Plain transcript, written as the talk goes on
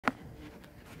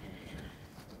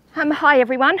Hi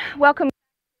everyone, welcome to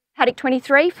Paddock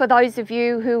 23 for those of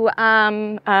you who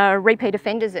are repeat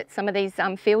offenders at some of these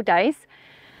field days.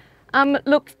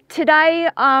 Look, today,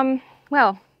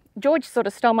 well, George sort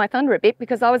of stole my thunder a bit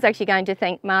because I was actually going to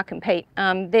thank Mark and Pete.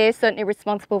 They're certainly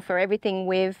responsible for everything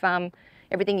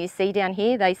everything you see down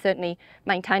here. They certainly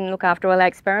maintain and look after all our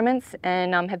experiments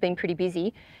and have been pretty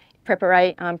busy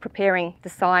preparing the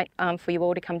site for you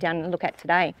all to come down and look at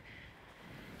today.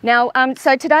 Now,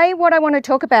 so today what I want to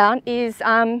talk about is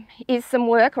some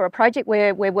work or a project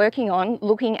we're working on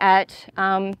looking at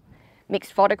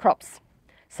mixed fodder crops.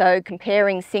 So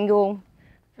comparing single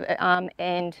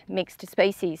and mixed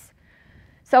species.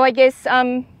 So I guess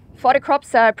fodder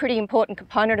crops are a pretty important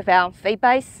component of our feed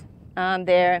base.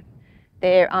 They're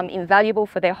invaluable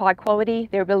for their high quality,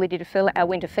 their ability to fill our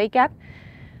winter feed gap.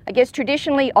 I guess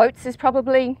traditionally oats has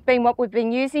probably been what we've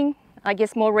been using. I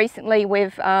guess more recently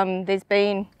there's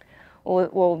been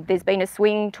a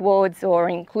swing towards or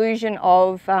inclusion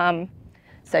of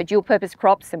so dual purpose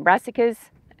crops and brassicas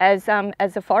as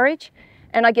a forage.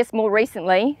 And I guess more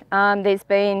recently there's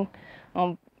been,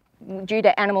 due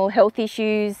to animal health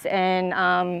issues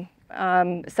and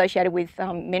associated with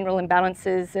mineral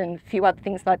imbalances and a few other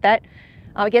things like that,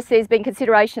 I guess there's been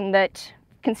consideration that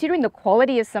considering the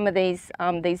quality of some of these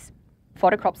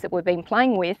fodder crops that we've been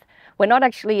playing with, we're not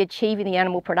actually achieving the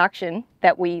animal production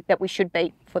that we should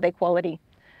be for their quality.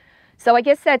 So I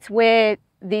guess that's where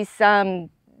this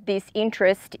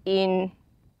interest in,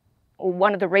 or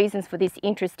one of the reasons for this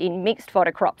interest in mixed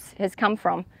fodder crops has come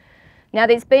from. Now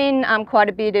there's been quite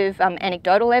a bit of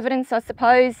anecdotal evidence, I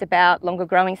suppose, about longer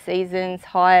growing seasons,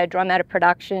 higher dry matter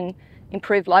production,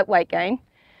 improved light weight gain.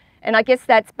 And I guess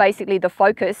that's basically the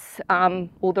focus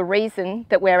or the reason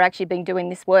that we're actually been doing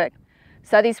this work.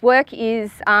 So this work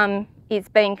is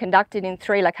being conducted in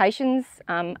 3 locations,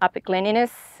 up at Glen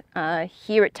Innes,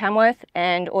 here at Tamworth,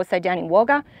 and also down in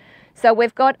Wagga. So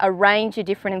we've got a range of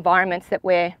different environments that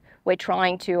we're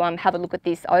trying to have a look at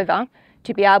this over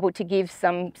to be able to give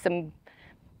some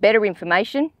better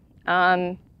information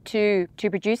to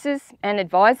producers and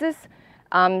advisors,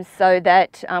 so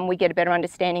that we get a better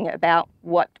understanding about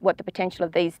what the potential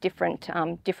of these different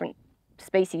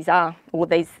species are, or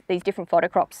these different fodder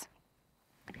crops.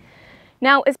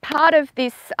 Now, as part of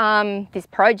this this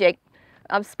project,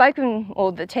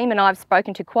 the team and I have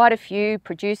spoken to quite a few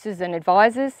producers and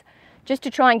advisors just to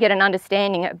try and get an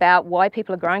understanding about why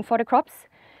people are growing fodder crops,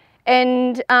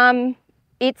 and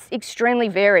it's extremely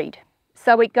varied.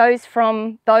 So it goes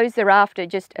from those that are after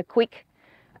just a quick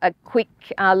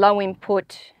low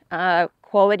input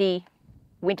quality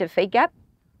winter feed gap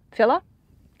filler,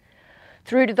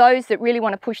 through to those that really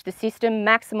want to push the system,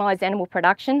 maximise animal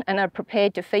production, and are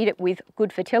prepared to feed it with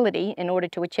good fertility in order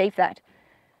to achieve that.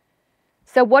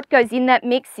 So what goes in that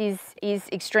mix is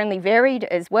extremely varied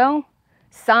as well.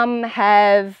 Some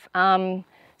like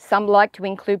to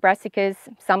include brassicas,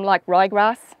 some like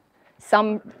ryegrass,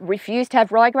 some refuse to have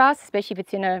ryegrass, especially if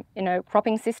it's in a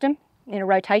cropping system, in a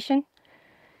rotation.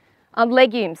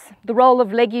 Legumes, the role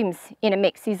of legumes in a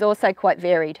mix is also quite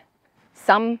varied.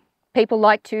 Some people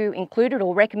like to include it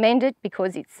or recommend it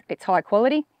because it's high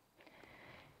quality.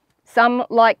 Some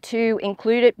like to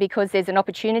include it because there's an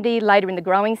opportunity later in the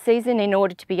growing season in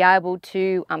order to be able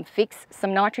to fix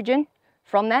some nitrogen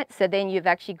from that. So then you've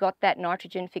actually got that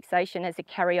nitrogen fixation as a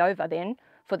carryover then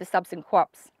for the subsequent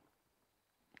crops.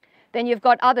 Then you've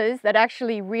got others that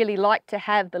actually really like to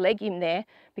have the legume there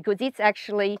because it's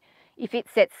actually, if it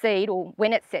sets seed, or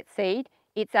when it sets seed,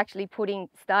 it's actually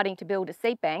starting to build a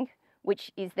seed bank,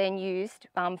 which is then used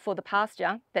for the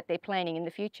pasture that they're planting in the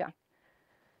future.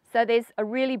 So there's a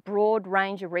really broad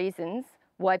range of reasons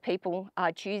why people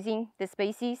are choosing the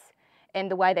species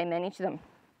and the way they manage them.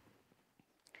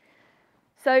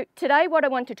 So today what I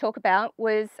want to talk about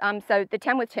was, so the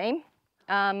Tamworth team,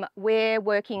 we're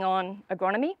working on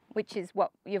agronomy, which is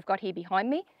what you've got here behind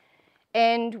me.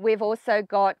 And we've also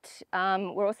got,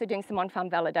 we're also doing some on-farm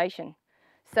validation.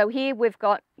 So here we've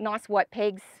got nice white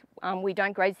pegs. We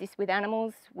don't graze this with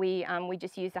animals. We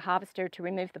just use a harvester to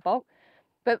remove the bulk.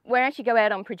 But we actually go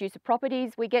out on producer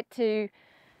properties. We get to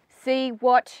see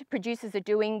what producers are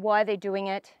doing, why they're doing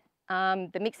it,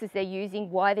 the mixes they're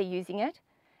using, why they're using it,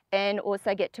 and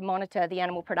also get to monitor the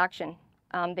animal production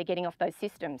they're getting off those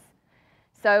systems.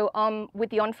 So with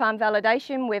the on-farm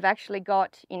validation, we've actually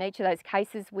got, in each of those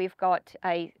cases, we've got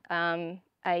a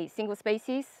single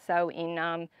species. So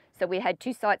so we had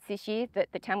 2 sites this year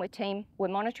that the Tamworth team were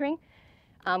monitoring.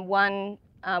 One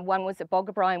was at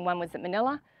Boggabri and one was at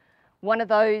Manila. One of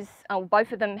those,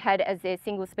 both of them had as their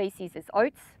single species as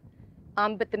oats,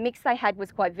 but the mix they had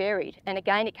was quite varied. And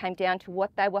again, it came down to what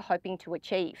they were hoping to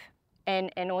achieve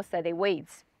and also their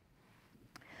weeds.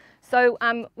 So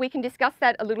we can discuss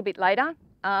that a little bit later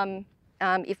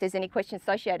if there's any questions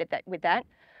associated with that.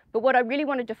 But what I really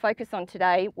wanted to focus on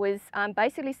today was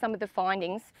basically some of the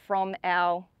findings from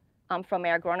our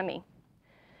agronomy.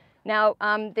 Now,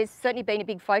 there's certainly been a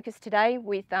big focus today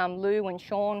with Lou and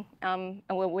Sean, and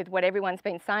with what everyone's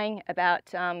been saying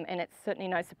about, and it's certainly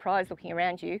no surprise looking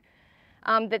around you,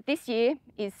 that this year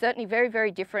is certainly very,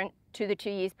 very different to the 2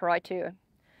 years prior to.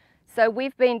 So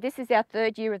this is our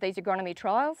 3rd year of these agronomy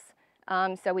trials.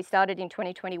 So we started in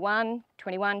 2021,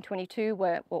 21, 22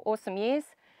 were awesome years.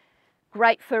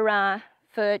 Great for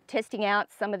testing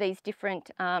out some of these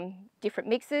different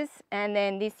mixes, and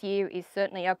then this year is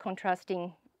certainly our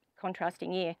contrasting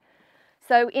year.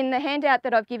 So in the handout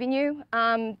that I've given you,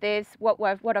 there's what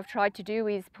I've tried to do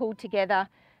is pull together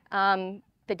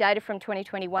the data from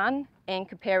 2021 and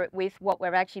compare it with what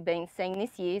we've actually been seeing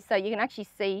this year, so you can actually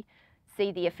see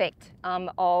the effect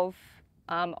of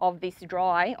this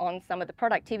dry on some of the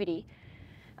productivity.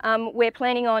 We're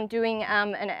planning on doing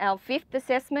our 5th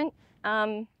assessment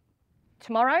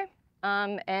tomorrow,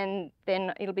 and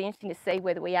then it'll be interesting to see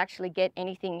whether we actually get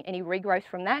any regrowth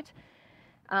from that.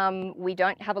 We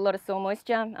don't have a lot of soil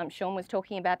moisture. Sean was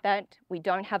talking about that. We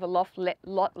don't have a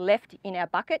lot left in our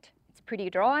bucket. It's pretty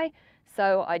dry,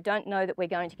 so I don't know that we're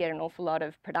going to get an awful lot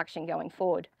of production going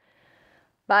forward.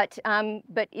 But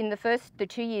in the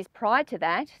 2 years prior to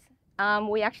that,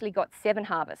 we actually got 7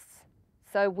 harvests.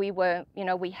 So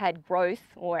we had growth,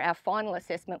 or our final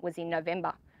assessment was in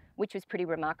November, which was pretty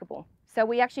remarkable. So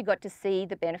we actually got to see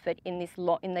the benefit in these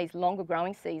longer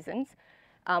growing seasons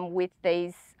with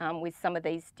some of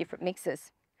these different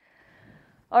mixes.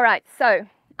 All right, so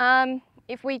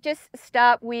if we just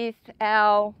start with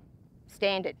our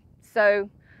standard. So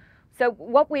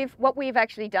what we've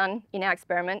actually done in our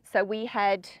experiment, so we've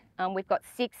got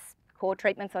 6 core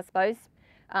treatments, I suppose,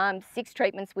 6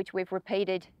 treatments which we've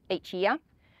repeated each year.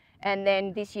 And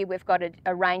then this year we've got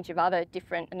a range of a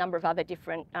number of other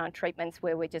different treatments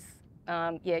where we're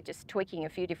just tweaking a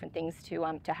few different things to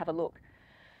have a look,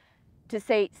 to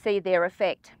see their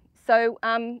effect. So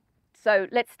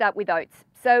let's start with oats.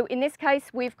 So in this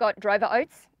case, we've got Drover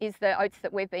oats, is the oats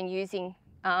that we've been using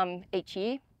each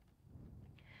year.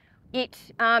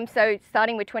 So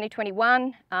starting with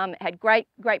 2021, had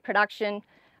great production.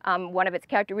 One of its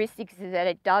characteristics is that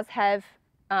it does have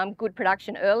good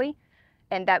production early,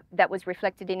 and that was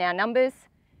reflected in our numbers.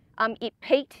 It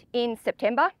peaked in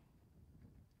September,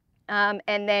 and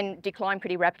then declined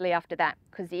pretty rapidly after that,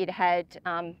 because it had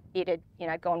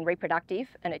gone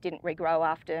reproductive, and it didn't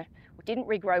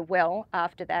regrow well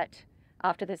after that,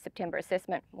 after the September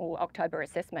assessment or October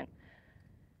assessment.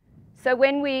 So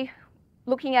when we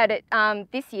looking at it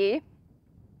this year,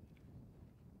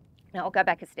 now I'll go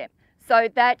back a step. So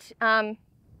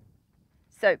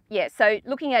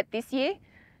looking at this year,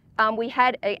 we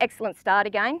had an excellent start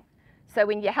again. So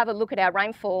when you have a look at our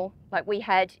rainfall, like we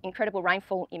had incredible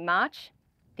rainfall in March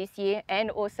this year,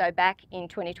 and also back in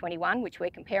 2021, which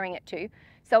we're comparing it to.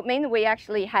 So it means that we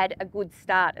actually had a good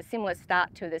start, a similar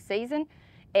start to the season,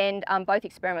 and both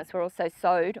experiments were also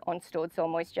sowed on stored soil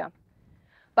moisture.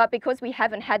 But because we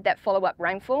haven't had that follow-up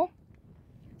rainfall,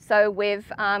 so we've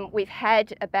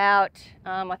had about,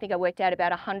 I think I worked out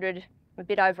about a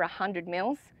bit over 100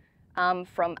 mils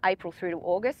from April through to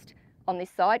August on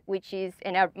this site,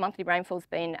 and our monthly rainfall's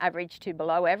been average to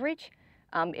below average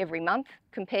every month,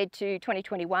 compared to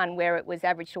 2021, where it was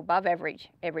average to above average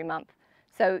every month.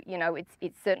 So,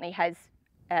 it certainly has,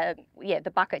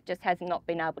 the bucket just has not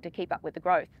been able to keep up with the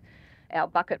growth, our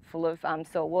bucket full of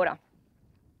soil water.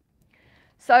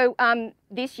 So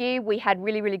this year we had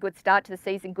really good start to the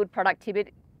season, good productivity,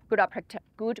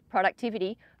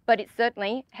 but it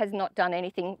certainly has not done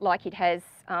anything like it has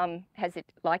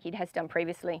done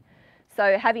previously.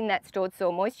 So having that stored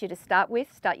soil moisture to start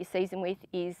your season with,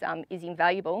 is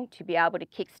invaluable to be able to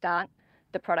kickstart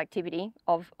the productivity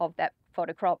of that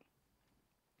fodder crop.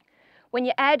 When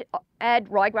you add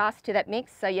ryegrass to that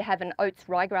mix, so you have an oats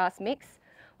ryegrass mix,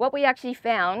 what we actually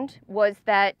found was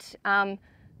that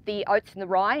the oats and the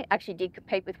rye actually did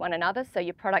compete with one another, so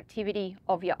your productivity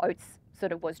of your oats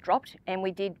sort of was dropped, and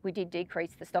we did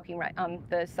decrease the stocking rate,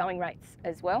 the sowing rates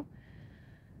as well.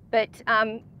 But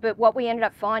what we ended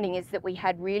up finding is that we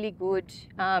had really good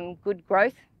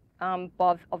growth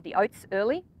of the oats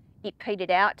early. It petered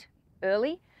out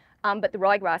early, but the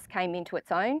ryegrass came into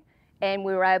its own, and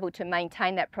we were able to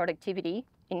maintain that productivity.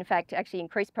 In fact, actually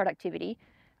increase productivity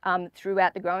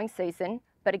throughout the growing season.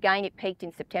 But again, it peaked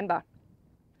in September.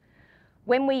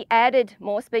 When we added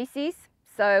more species,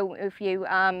 so if you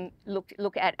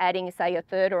look at adding, say, a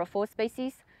 3rd or a 4th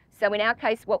species, so in our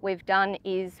case, what we've done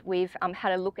is we've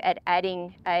had a look at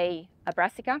adding a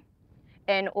brassica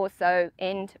and also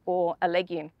end or a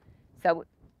legume. So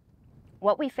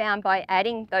what we found by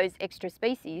adding those extra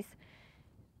species,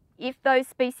 if those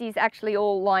species actually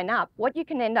all line up, what you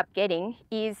can end up getting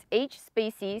is each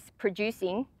species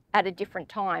producing at a different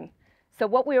time. So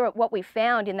what we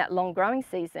found in that long growing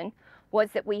season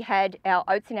was that we had our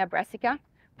oats and our brassica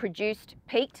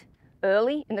peaked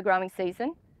early in the growing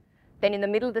season. Then in the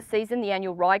middle of the season, the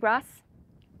annual ryegrass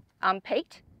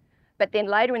peaked. But then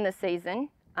later in the season,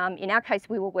 in our case,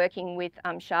 we were working with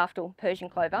shaft or Persian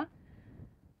clover.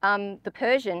 The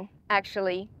Persian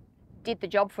actually did the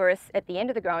job for us at the end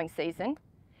of the growing season,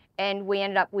 and we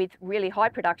ended up with really high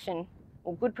production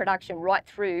or good production right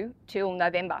through till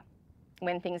November,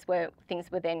 when things were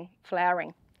then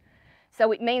flowering.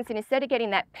 So it means that instead of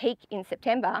getting that peak in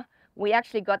September, we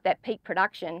actually got that peak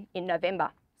production in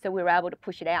November. So we were able to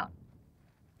push it out,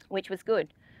 which was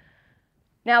good.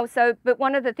 Now, but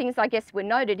one of the things I guess we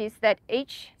noted is that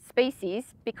each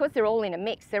species, because they're all in a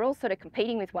mix, they're all sort of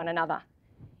competing with one another.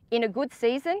 In a good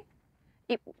season,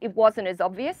 it wasn't as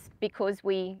obvious because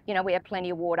we had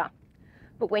plenty of water.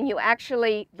 But when you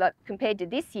actually, compared to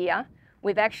this year,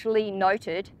 we've actually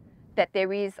noted that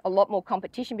there is a lot more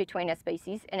competition between our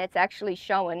species, and it's actually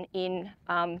shown in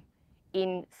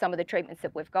some of the treatments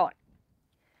that we've got.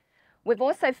 We've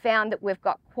also found that we've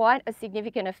got quite a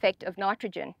significant effect of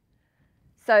nitrogen.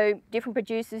 So different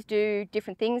producers do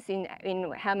different things in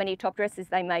how many top dresses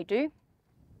they may do.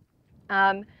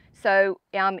 So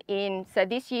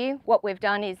this year, what we've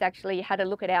done is actually had a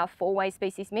look at our four-way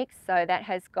species mix. So that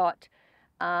has got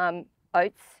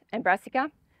oats and brassica.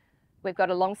 We've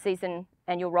got a long season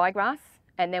annual ryegrass,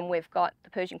 and then we've got the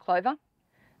Persian clover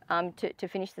to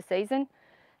finish the season.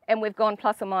 And we've gone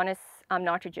plus or minus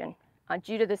nitrogen.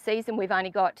 Due to the season, we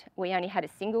only had a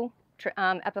single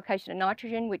application of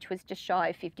nitrogen, which was just shy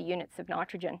of 50 units of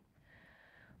nitrogen.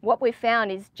 What we've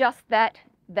found is just that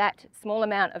small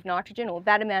amount of nitrogen, or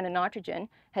that amount of nitrogen,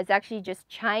 has actually just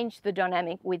changed the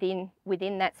dynamic within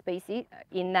that species,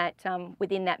 within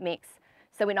that mix.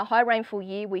 So in a high rainfall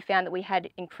year, we found that we had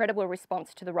incredible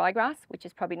response to the ryegrass, which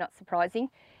is probably not surprising.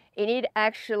 And it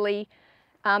actually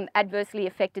adversely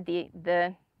affected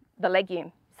the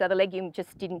legume. So the legume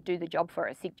just didn't do the job for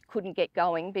us. It couldn't get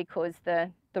going because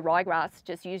the ryegrass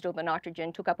just used all the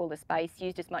nitrogen, took up all the space,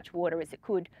 used as much water as it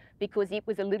could, because it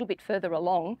was a little bit further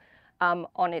along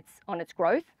on its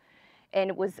growth,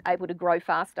 and it was able to grow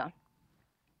faster.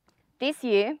 This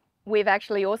year, we've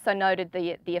actually also noted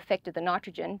the effect of the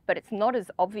nitrogen, but it's not as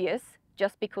obvious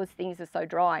just because things are so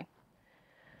dry.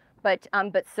 But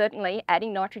certainly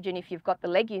adding nitrogen, if you've got the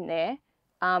legume there,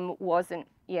 wasn't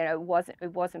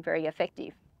very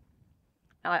effective.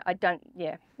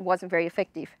 It wasn't very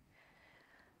effective.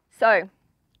 So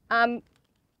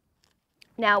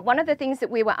now one of the things that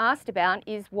we were asked about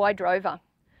is why drover?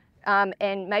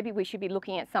 And maybe we should be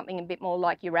looking at something a bit more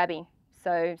like Urabi,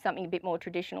 so something a bit more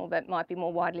traditional that might be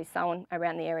more widely sown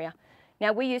around the area.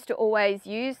 Now, we used to always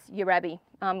use Urabi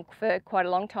for quite a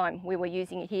long time. We were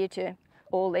using it here to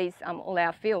all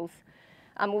our fields.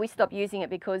 We stopped using it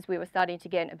because we were starting to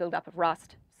get a build-up of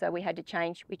rust, so we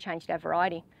changed our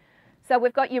variety. So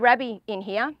we've got Urabi in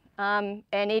here, and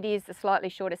it is a slightly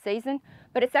shorter season,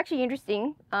 but it's actually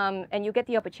interesting, and you'll get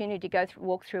the opportunity to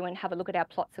walk through and have a look at our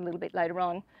plots a little bit later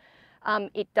on.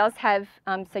 It does have,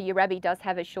 so Urabi does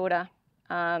have a shorter,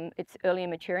 it's earlier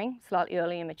maturing, slightly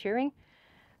earlier maturing,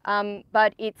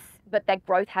 but that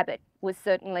growth habit was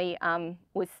certainly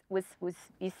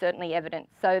is certainly evident.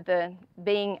 So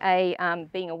being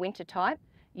a winter type,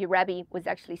 Urabi was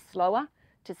actually slower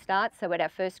to start. So at our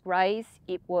first graze,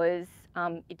 it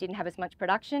didn't have as much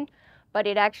production, but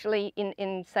it actually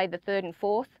in say the third and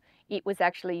fourth, it was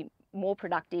actually more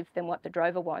productive than what the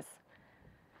drover was.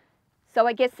 So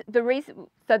I guess the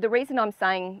reason I'm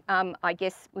saying,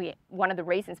 one of the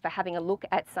reasons for having a look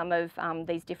at some of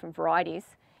these different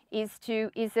varieties is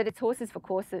that it's horses for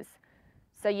courses.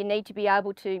 So you need to be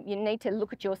able to,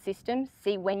 look at your system,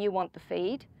 see when you want the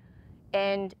feed,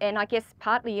 and I guess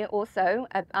partly also,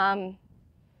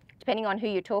 depending on who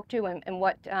you talk to and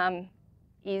what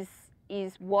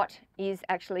what is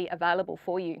actually available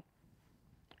for you.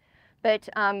 But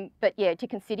yeah, to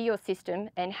consider your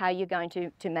system and how you're going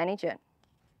to manage it.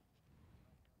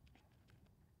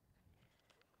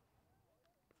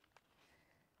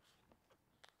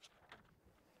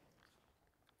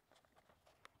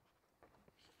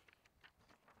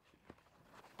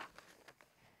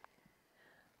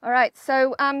 All right,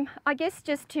 so I guess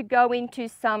just to go into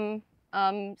some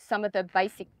of the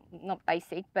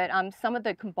some of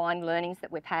the combined learnings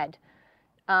that we've had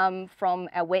from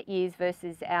our wet years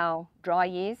versus our dry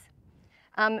years.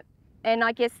 And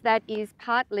I guess that is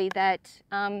partly that,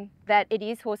 that it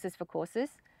is horses for courses,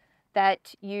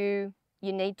 that you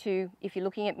need to, if you're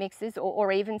looking at mixes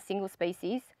or even single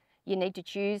species, you need to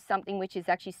choose something which is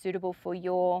actually suitable for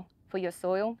your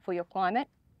soil, for your climate,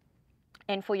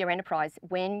 and for your enterprise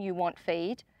when you want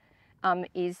feed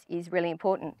is really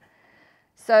important.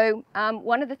 So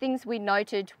one of the things we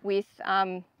noted with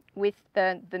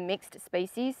the mixed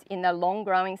species in the long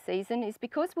growing season is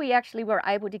because we actually were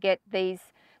able to get these,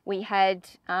 we had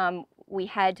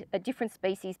a different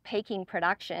species peaking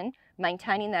production,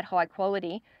 maintaining that high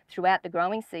quality throughout the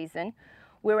growing season.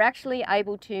 We were actually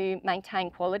able to maintain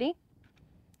quality,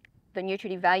 the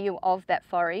nutritive value of that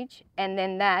forage, and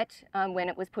then that, when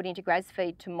it was put into grass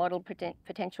feed to model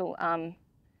potential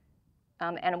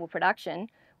animal production,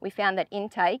 we found that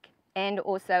intake and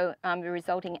also the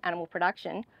resulting animal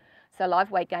production, so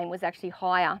live weight gain, was actually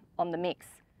higher on the mix.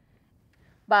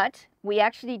 But we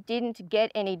actually didn't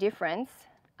get any difference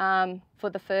for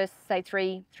the first, say,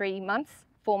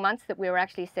 4 months that we were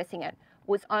actually assessing it. It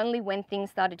was only when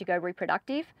things started to go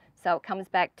reproductive. So it comes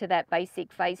back to that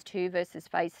basic phase 2 versus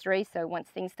phase 3. So once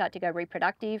things start to go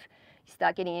reproductive, you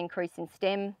start getting an increase in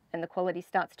stem and the quality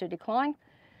starts to decline.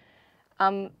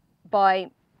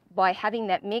 By having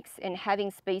that mix and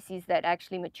having species that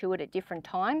actually matured at different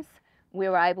times, we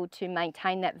were able to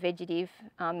maintain that vegetative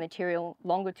material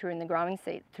longer through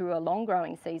through a long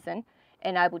growing season,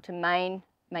 and able to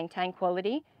maintain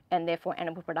quality and therefore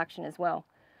animal production as well.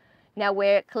 Now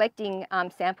we're collecting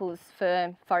samples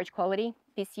for forage quality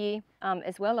this year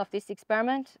as well of this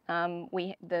experiment.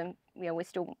 The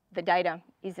data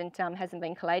hasn't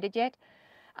been collated yet,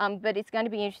 but it's going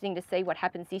to be interesting to see what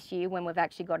happens this year when we've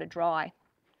actually got a dry.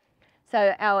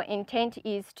 So our intent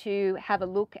is to have a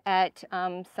look at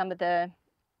some of the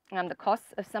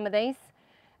costs of some of these,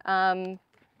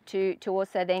 to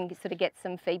also then sort of get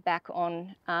some feedback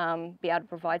on, be able to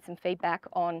provide some feedback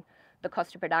on the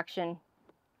cost of production,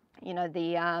 you know,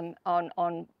 the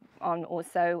on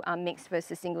also mixed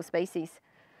versus single species.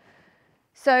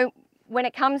 So when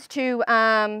it comes to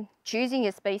choosing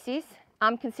your species,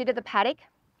 consider the paddock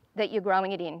that you're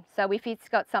growing it in. So if it's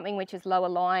got something which is lower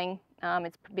lying,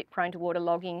 it's a bit prone to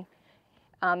waterlogging,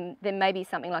 then maybe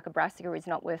something like a brassica is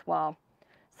not worthwhile.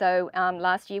 So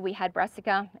last year we had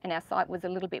brassica and our site was a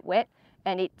little bit wet,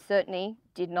 and it certainly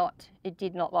did not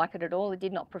like it at all. It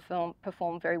did not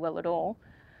perform very well at all.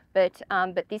 But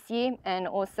this year, and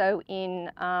also in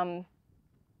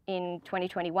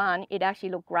 2021, it actually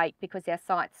looked great because our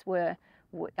sites were,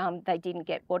 they didn't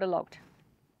get waterlogged.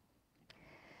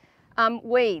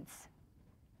 Weeds.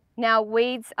 Now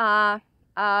weeds are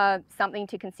something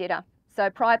to consider. So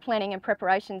prior planning and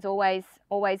preparation is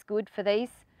always good for these.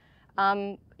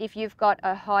 If you've got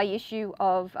a high issue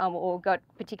of, or got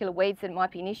particular weeds that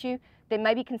might be an issue, then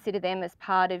maybe consider them as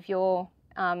part of your,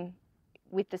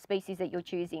 with the species that you're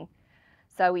choosing.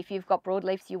 So if you've got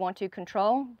broadleafs you want to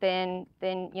control, then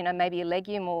you know, maybe a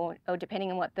legume, or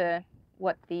depending on what the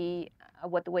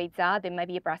weeds are, then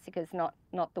maybe a brassica is not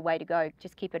the way to go.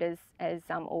 Just keep it as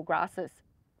all grasses.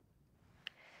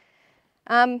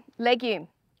 Legume.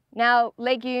 Now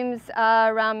legumes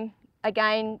are,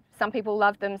 again, some people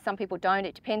love them, some people don't.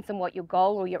 It depends on what your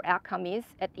goal or your outcome is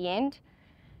at the end.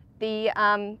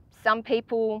 Some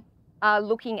people are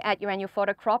looking at your annual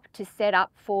fodder crop to set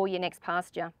up for your next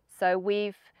pasture. So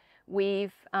we've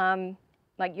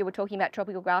like you were talking about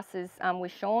tropical grasses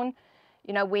with Sean,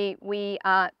 you know, we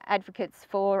are advocates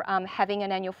for having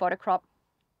an annual fodder crop.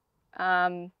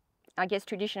 I guess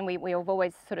traditionally we have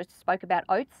always sort of spoke about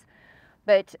oats,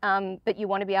 but you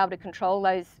want to be able to control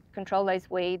those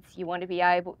weeds. You want to be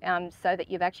able so that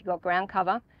you've actually got ground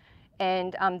cover,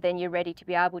 and then you're ready to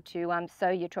be able to sow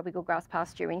your tropical grass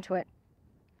pasture into it.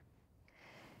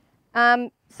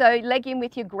 So legume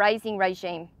with your grazing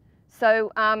regime.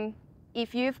 So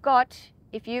if you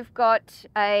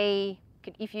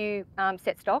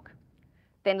set stock,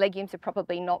 then legumes are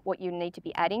probably not what you need to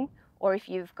be adding. Or if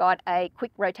you've got a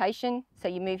quick rotation, so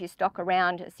you move your stock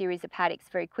around a series of paddocks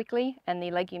very quickly and the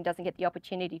legume doesn't get the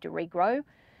opportunity to regrow,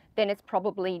 then it's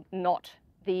probably not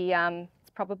the,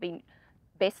 it's probably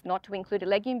best not to include a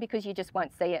legume, because you just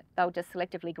won't see it. They'll just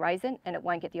selectively graze it and it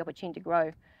won't get the opportunity to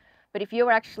grow. But if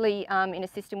you're actually in a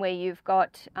system where you've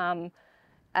got,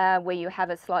 where you have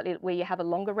a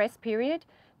longer rest period,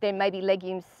 then maybe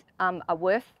legumes are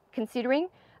worth considering.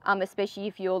 Especially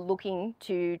if you're looking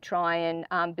to try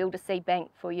and build a seed bank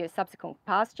for your subsequent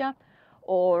pasture,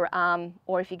 or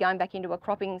if you're going back into a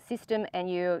cropping system and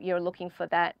you're looking for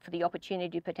the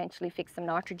opportunity to potentially fix some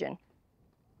nitrogen.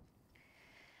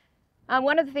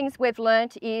 One of the things we've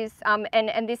learnt is,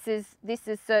 and this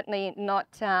is certainly not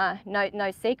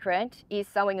no secret, is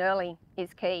sowing early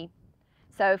is key.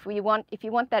 So if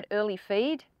you want that early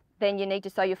feed, then you need to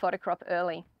sow your fodder crop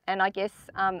early. And I guess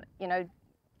you know,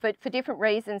 for different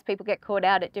reasons, people get caught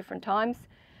out at different times.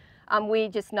 We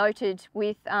just noted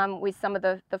with some of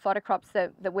the fodder crops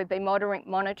that we've been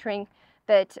monitoring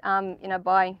that you know,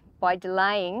 by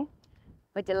delaying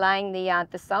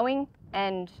the sowing,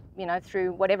 and you know,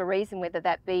 through whatever reason, whether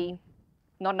that be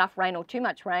not enough rain or too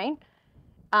much rain,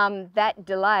 that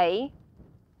delay,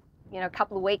 you know, a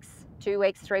couple of weeks, 2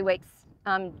 weeks, 3 weeks,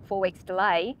 4 weeks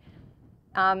delay,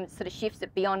 sort of shifts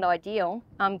it beyond ideal,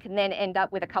 can then end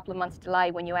up with a couple of months delay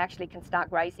when you actually can start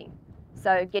grazing.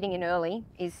 So getting in early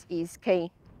is key.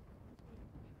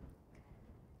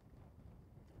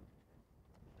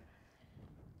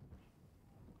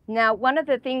 Now, one of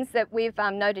the things that we've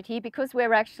noted here, because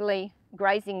we're actually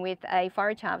grazing with a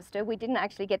forage harvester, we didn't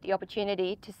actually get the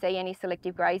opportunity to see any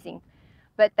selective grazing.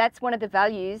 But that's one of the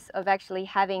values of actually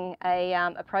having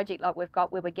a project like we've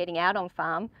got, where we're getting out on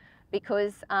farm,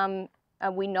 because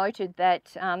we noted that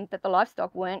that the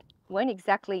livestock weren't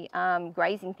exactly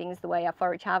grazing things the way our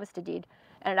forage harvester did,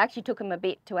 and it actually took them a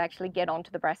bit to actually get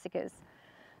onto the brassicas.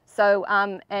 So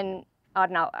and I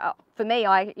don't know, for me,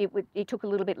 it took a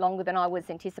little bit longer than I was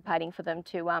anticipating for them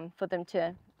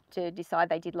to decide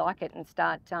they did like it and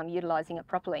start utilising it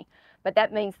properly. But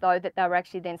that means, though, that they were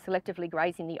actually then selectively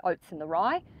grazing the oats and the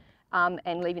rye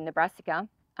and leaving the brassica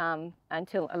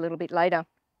until a little bit later.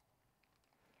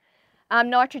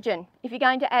 Nitrogen. If you're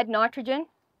going to add nitrogen,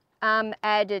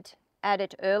 add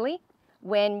it early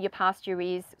when your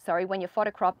when your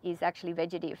fodder crop is actually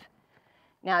vegetative.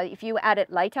 Now, if you add it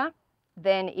later,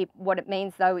 then what it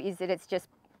means, though, is that it's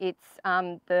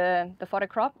the fodder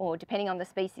crop, or depending on the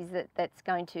species that's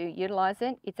going to utilise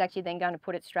it, it's actually then going to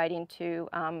put it straight into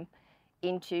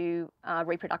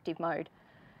reproductive mode.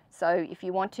 So if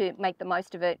you want to make the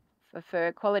most of it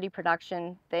for quality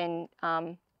production, then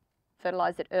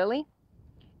fertilise it early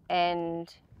and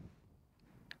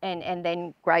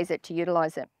then graze it to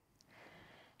utilise it.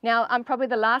 Now, probably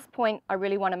the last point I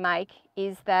really want to make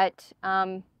is that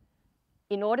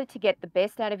in order to get the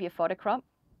best out of your fodder crop,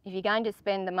 if you're going to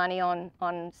spend the money on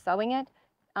sowing it,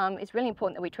 it's really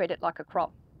important that we treat it like a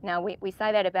crop. Now, we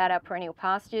say that about our perennial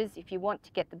pastures. If you want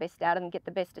to get the best out of them, get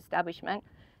the best establishment,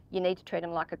 you need to treat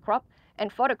them like a crop.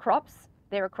 And fodder crops,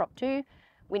 they're a crop too.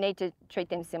 We need to treat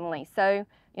them similarly. So,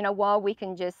 you know, while we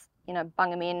can just, you know,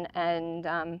 bung them in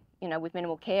and, you know, with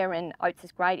minimal care, and oats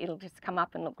is great, it'll just come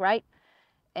up and look great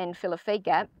and fill a feed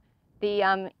gap.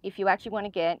 If you actually want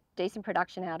to get decent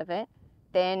production out of it,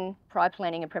 then prior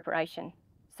planning and preparation.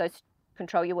 So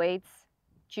control your weeds,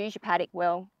 choose your paddock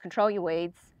well, control your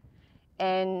weeds,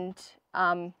 and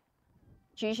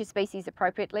choose your species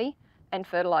appropriately and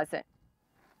fertilise it.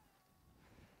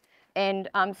 And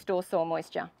store soil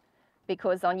moisture,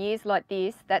 because on years like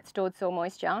this, that stored soil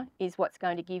moisture is what's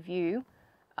going to give you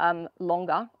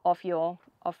longer off your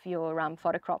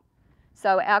fodder crop.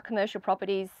 So our commercial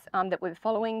properties that we're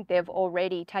following, they've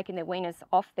already taken their weaners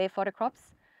off their fodder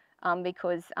crops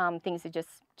because things have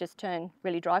just turned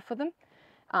really dry for them,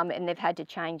 and they've had to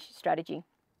change strategy.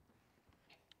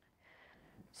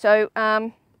 So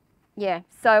yeah,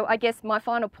 so I guess my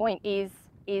final point is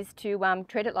to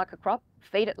treat it like a crop,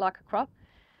 feed it like a crop,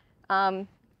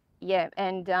 yeah,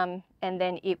 and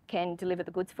then it can deliver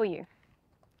the goods for you.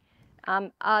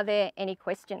 Are there any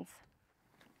questions?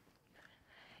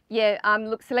 Yeah,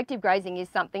 look, selective grazing is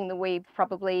something that we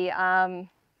probably,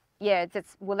 yeah,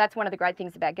 well, that's one of the great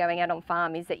things about going out on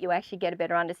farm, is that you actually get a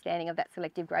better understanding of that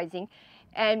selective grazing.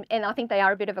 And I think they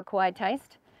are a bit of acquired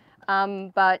taste,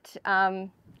 but a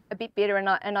bit bitter,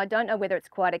 and I don't know whether it's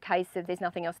quite a case of there's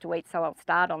nothing else to eat, so I'll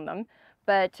start on them.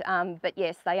 But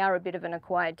yes, they are a bit of an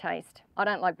acquired taste. I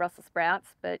don't like Brussels sprouts,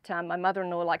 but my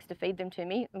mother-in-law likes to feed them to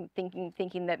me,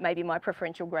 thinking that maybe my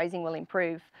preferential grazing will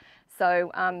improve. So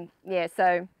yeah,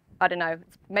 so I don't know,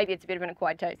 maybe it's a bit of an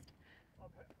acquired taste. I've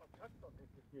touched on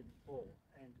this with you before,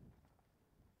 and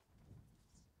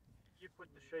you put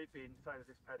the sheep in, say, to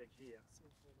this paddock here,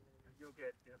 and you'll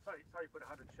get, you know, say you put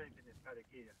 100 sheep in this paddock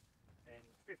here, and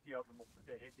 50 of them will put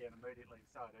their head down immediately and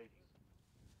start eating.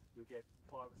 You'll get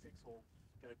 5 or 6 will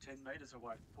go 10 metres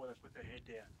away before they put their head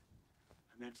down.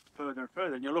 And then further and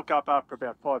further, and you look up after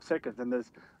about 5 seconds, and there's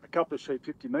a couple of sheep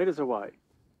 50 metres away,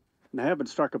 and they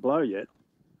haven't struck a blow yet.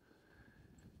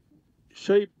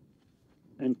 Sheep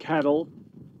and cattle,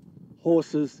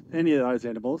 horses, any of those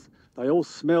animals, they all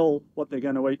smell what they're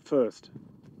going to eat first.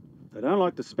 They don't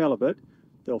like the smell of it.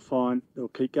 They'll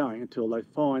keep going until they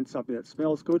find something that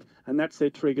smells good, and that's their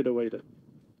trigger to eat it.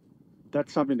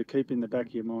 that's something to keep in the back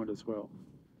of your mind as well.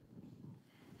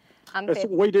 Fair.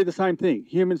 We do the same thing.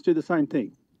 Humans do the same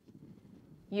thing.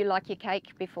 You like your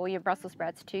cake before your Brussels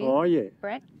sprouts too? Oh yeah.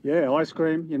 Brett? Yeah, ice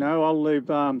cream. You know, I'll leave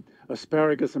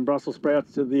asparagus and Brussels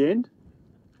sprouts to the end.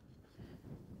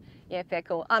 Yeah, fair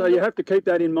call. So you have to keep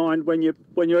that in mind when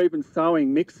you're even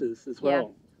sowing mixes as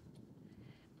well.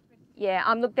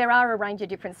 Yeah, look, there are a range of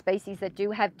different species that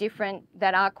do have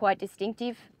that are quite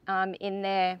distinctive in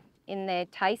their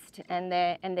taste and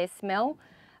their smell,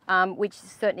 which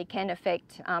certainly can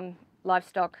affect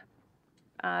livestock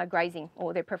grazing or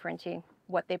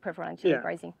what they're preferentially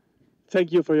grazing.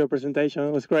 Thank you for your presentation.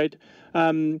 It was great.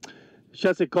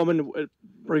 Just a comment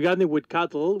regarding with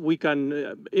cattle, we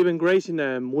can even graze in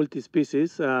a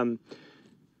multi-species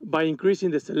by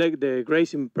increasing the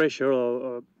grazing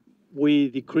pressure. We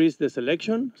decrease the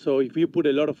selection. So if you put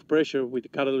a lot of pressure with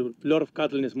cattle, a lot of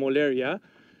cattle in a small area,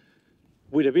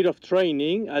 with a bit of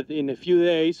training, in a few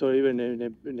days or even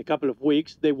in a couple of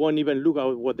weeks, they won't even look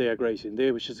at what they are grazing.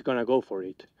 They're just gonna go for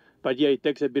it. But yeah, it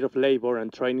takes a bit of labor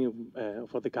and training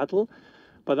for the cattle.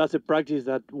 But that's a practice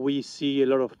that we see a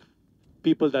lot of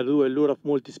people that do a lot of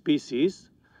multi-species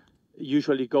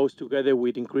usually goes together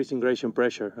with increasing grazing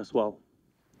pressure as well.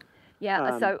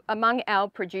 Yeah, so among our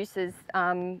producers,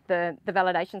 the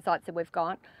validation sites that we've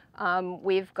got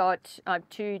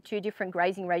two different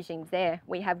grazing regimes there.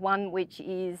 We have one which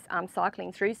is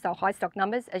cycling through, so high stock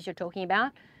numbers, as you're talking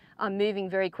about, moving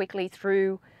very quickly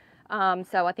through.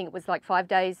 So I think it was like 5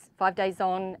 days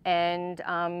on and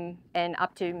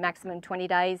up to maximum 20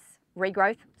 days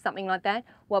regrowth, something like that.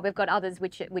 While we've got others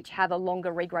which have a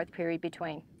longer regrowth period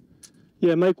between.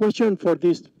 Yeah, my question for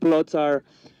these plots are,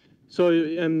 so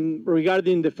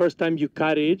regarding the first time you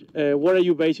cut it, what are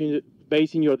you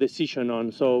basing your decision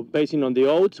on? So basing on the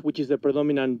oats, which is the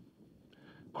predominant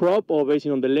crop, or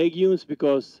basing on the legumes?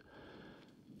 Because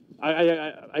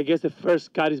I guess the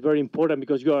first cut is very important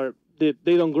because they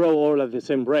don't grow all at the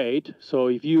same rate. So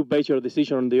if you base your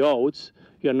decision on the oats,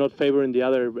 you are not favoring the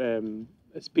other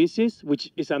species, which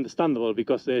is understandable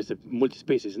because there's a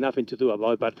multi-species, nothing to do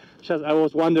about it. But just I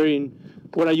was wondering,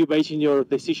 what are you basing your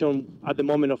decision at the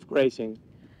moment of grazing?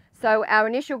 So our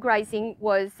initial grazing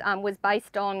was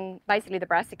based on basically the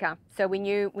brassica. So we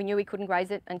knew we couldn't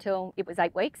graze it until it was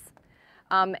 8 weeks.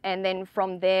 And then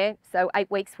from there, so 8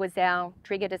 weeks was our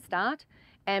trigger to start.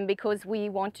 And because we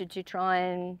wanted to try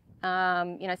and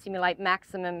simulate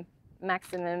maximum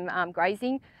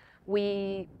grazing,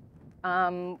 we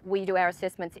do our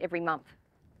assessments every month,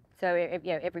 so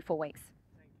every 4 weeks.